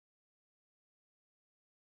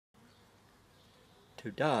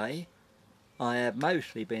Today I have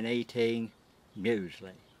mostly been eating muesli.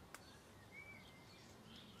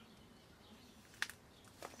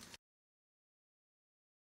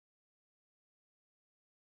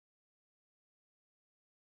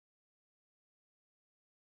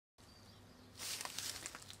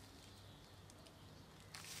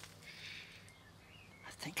 I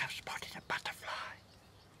think I've spotted a butterfly.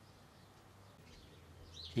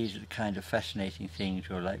 These are the kind of fascinating things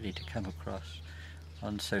you're likely to come across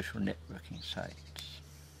on social networking sites.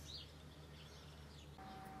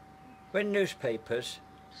 When newspapers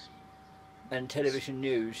and television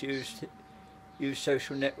news use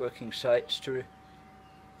social networking sites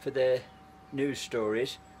for their news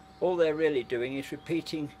stories, all they're really doing is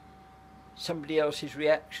repeating somebody else's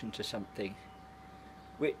reaction to something,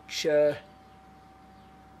 which I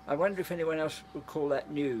wonder if anyone else would call that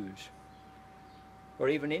news or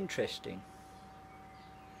even interesting.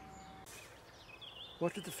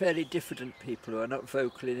 What of the fairly diffident people who are not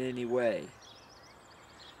vocal in any way?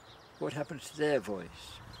 What happens to their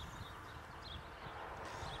voice?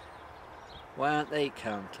 Why aren't they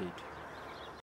counted?